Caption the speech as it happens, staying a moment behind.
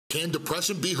Can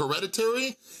depression be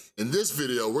hereditary? In this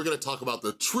video, we're gonna talk about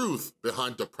the truth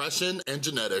behind depression and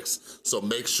genetics, so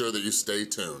make sure that you stay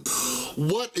tuned.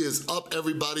 What is up,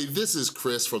 everybody? This is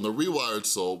Chris from The Rewired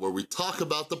Soul, where we talk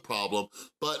about the problem,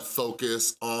 but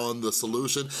focus on the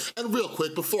solution. And real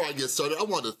quick, before I get started, I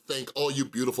want to thank all you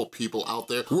beautiful people out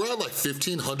there. We're at like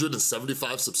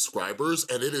 1,575 subscribers,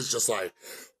 and it is just like,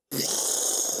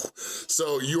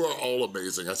 so you are all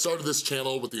amazing. I started this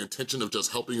channel with the intention of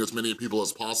just helping as many people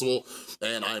as possible,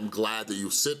 and I'm glad that you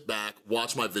sit back,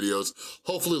 watch my videos,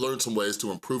 hopefully learn some ways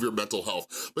to improve your mental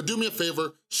health. But do me a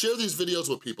favor, share these videos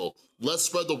with people. Let's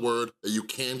spread the word that you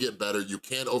can get better, you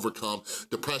can overcome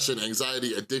depression,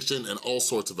 anxiety, addiction, and all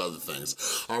sorts of other things,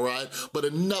 all right? But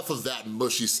enough of that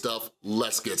mushy stuff,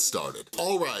 let's get started.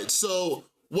 All right, so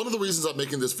one of the reasons I'm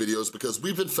making this video is because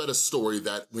we've been fed a story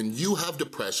that when you have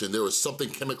depression, there is something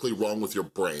chemically wrong with your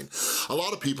brain. A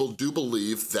lot of people do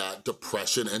believe that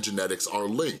depression and genetics are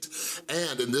linked.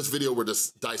 And in this video, we're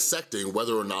just dissecting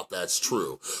whether or not that's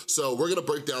true. So we're gonna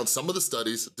break down some of the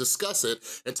studies, discuss it,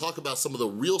 and talk about some of the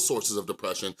real sources of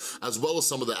depression, as well as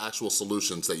some of the actual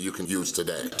solutions that you can use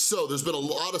today. So there's been a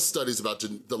lot of studies about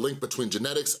the link between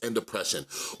genetics and depression.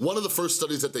 One of the first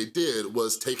studies that they did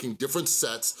was taking different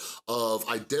sets of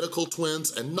identical twins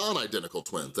and non-identical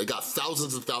twins. They got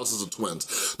thousands and thousands of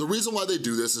twins. The reason why they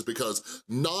do this is because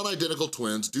non-identical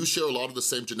twins do share a lot of the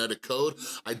same genetic code.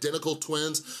 Identical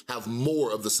twins have more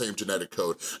of the same genetic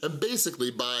code. And basically,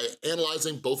 by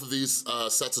analyzing both of these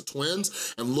sets of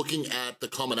twins and looking at the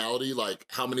commonality, like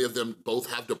how many of them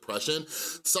both have depression,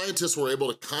 scientists were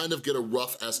able to kind of get a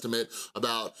rough estimate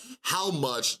about how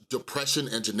much depression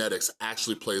and genetics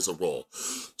actually plays a role.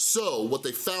 So what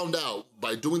they found out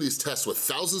by doing these tests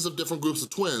with thousands of different groups of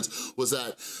twins was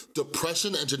that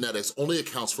depression and genetics only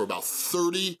accounts for about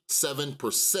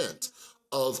 37%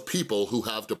 of people who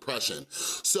have depression.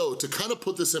 So to kind of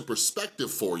put this in perspective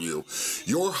for you,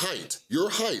 your height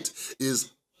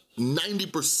is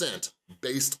 90%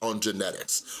 based on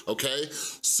genetics, okay?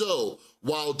 So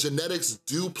while genetics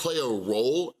do play a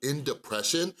role in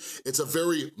depression, it's a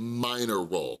very minor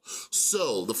role.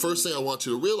 So the first thing I want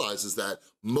you to realize is that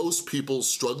most people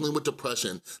struggling with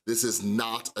depression, this is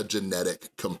not a genetic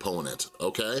component,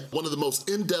 okay? One of the most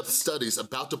in-depth studies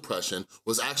about depression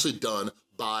was actually done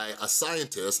by a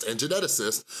scientist and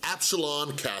geneticist,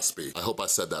 Absalon Caspi. I hope I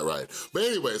said that right. But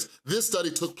anyways, this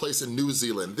study took place in New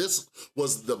Zealand. This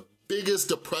was the biggest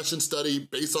depression study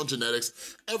based on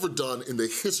genetics ever done in the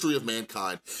history of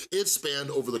mankind. It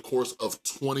spanned over the course of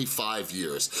 25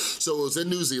 years. So it was in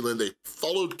New Zealand. They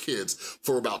followed kids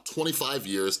for about 25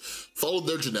 years, followed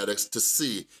their genetics to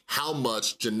see how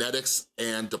much genetics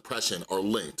and depression are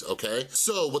linked, okay?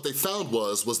 So what they found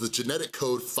was the genetic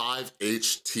code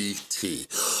 5-HTT,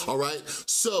 all right?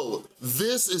 So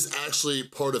this is actually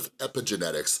part of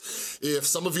epigenetics. If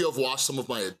some of you have watched some of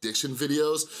my addiction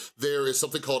videos, there is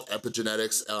something called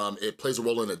epigenetics. It plays a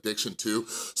role in addiction too.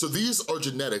 So these are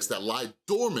genetics that lie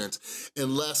dormant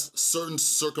unless certain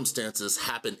circumstances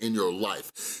happen in your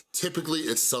life. Typically,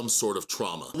 it's some sort of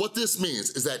trauma. What this means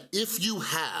is that if you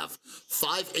have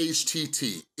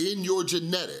 5-HTT in your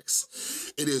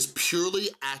genetics, it is purely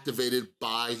activated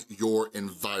by your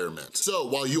environment. So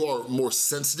while you are more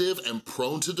sensitive and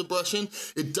prone to depression,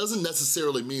 it doesn't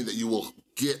necessarily mean that you will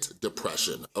get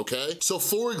depression, okay? So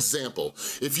for example,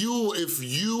 if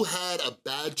you had a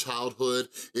bad childhood,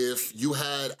 if you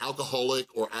had alcoholic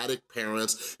or addict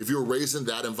parents, if you were raised in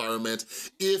that environment,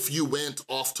 if you went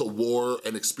off to war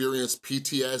and experienced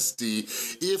PTSD,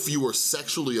 if you were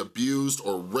sexually abused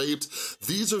or raped,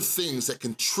 these are things that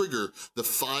can trigger the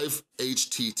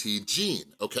 5-HTT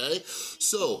gene, okay?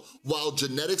 So while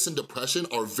genetics and depression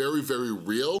are very, very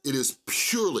real, it is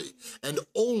purely and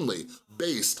only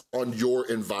based on your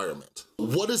environment.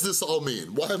 What does this all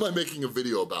mean? Why am I making a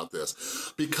video about this?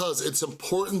 Because it's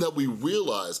important that we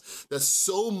realize that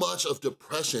so much of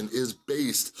depression is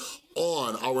based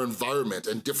on our environment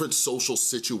and different social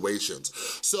situations.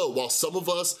 So while some of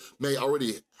us may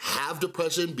already have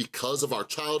depression because of our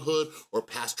childhood or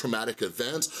past traumatic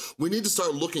events, we need to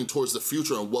start looking towards the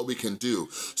future and what we can do.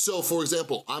 So for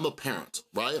example, I'm a parent,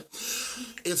 right?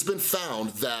 It's been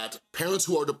found that parents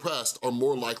who are depressed are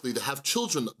more likely to have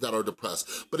children that are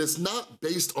depressed, but it's not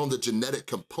based on the genetic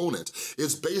component.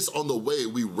 It's based on the way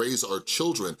we raise our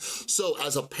children. So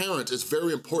as a parent, it's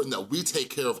very important that we take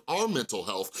care of our mental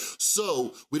health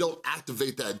so we don't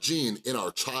activate that gene in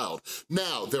our child.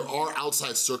 Now, there are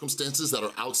outside circumstances that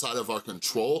are outside of our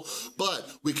control, but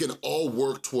we can all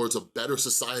work towards a better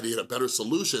society and a better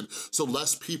solution so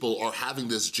less people are having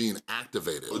this gene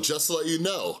activated. Just to let you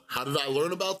know, how did I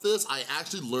learn about this? I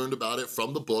actually learned about it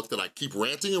from the book that I keep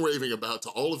ranting and raving about to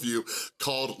all of you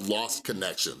called Lost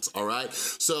Connections, all right?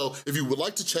 So if you would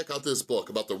like to check out this book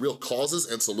about the real causes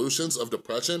and solutions of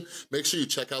depression, make sure you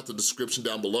check out the description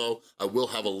down below. I will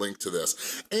have a link to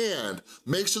this. And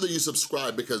make sure that you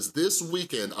subscribe, because this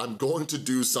weekend I'm going to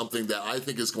do something that I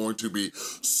think is going to be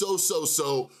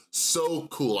so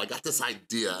cool. I got this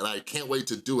idea and I can't wait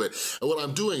to do it. And what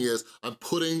I'm doing is I'm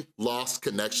putting Lost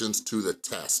Connections to the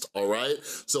test, all right?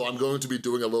 So I'm going to be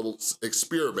doing a little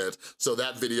experiment, so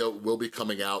that video will be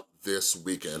coming out this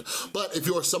weekend. But if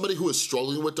you are somebody who is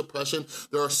struggling with depression,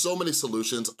 there are so many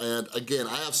solutions, and again,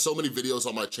 I have so many videos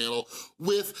on my channel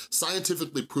with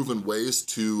scientifically proven ways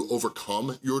to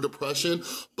overcome your depression.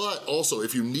 But also,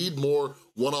 if you need more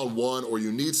one-on-one or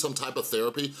you need some type of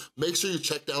therapy, make sure you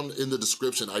check down in the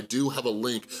description. I do have a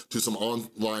link to some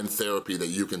online therapy that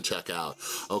you can check out,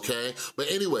 okay? But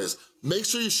anyways, make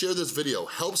sure you share this video.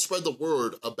 Help spread the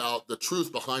word about the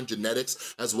truth behind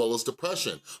genetics as well as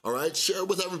depression, all right? Share it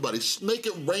with everybody. Make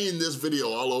it rain this video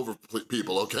all over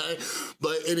people, okay?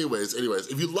 But anyways,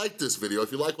 if you like this video,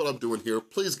 if you like what I'm doing here,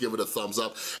 please give it a thumbs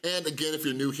up. And again, if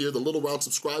you're new here, the little round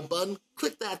subscribe button,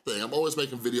 click that thing. I'm always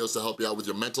making videos to help you out with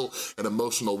your mental and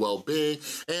emotional well-being.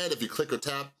 And if you click or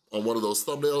tap on one of those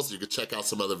thumbnails, you can check out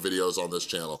some other videos on this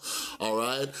channel, all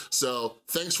right? So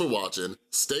thanks for watching,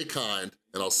 stay kind,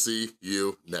 and I'll see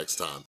you next time.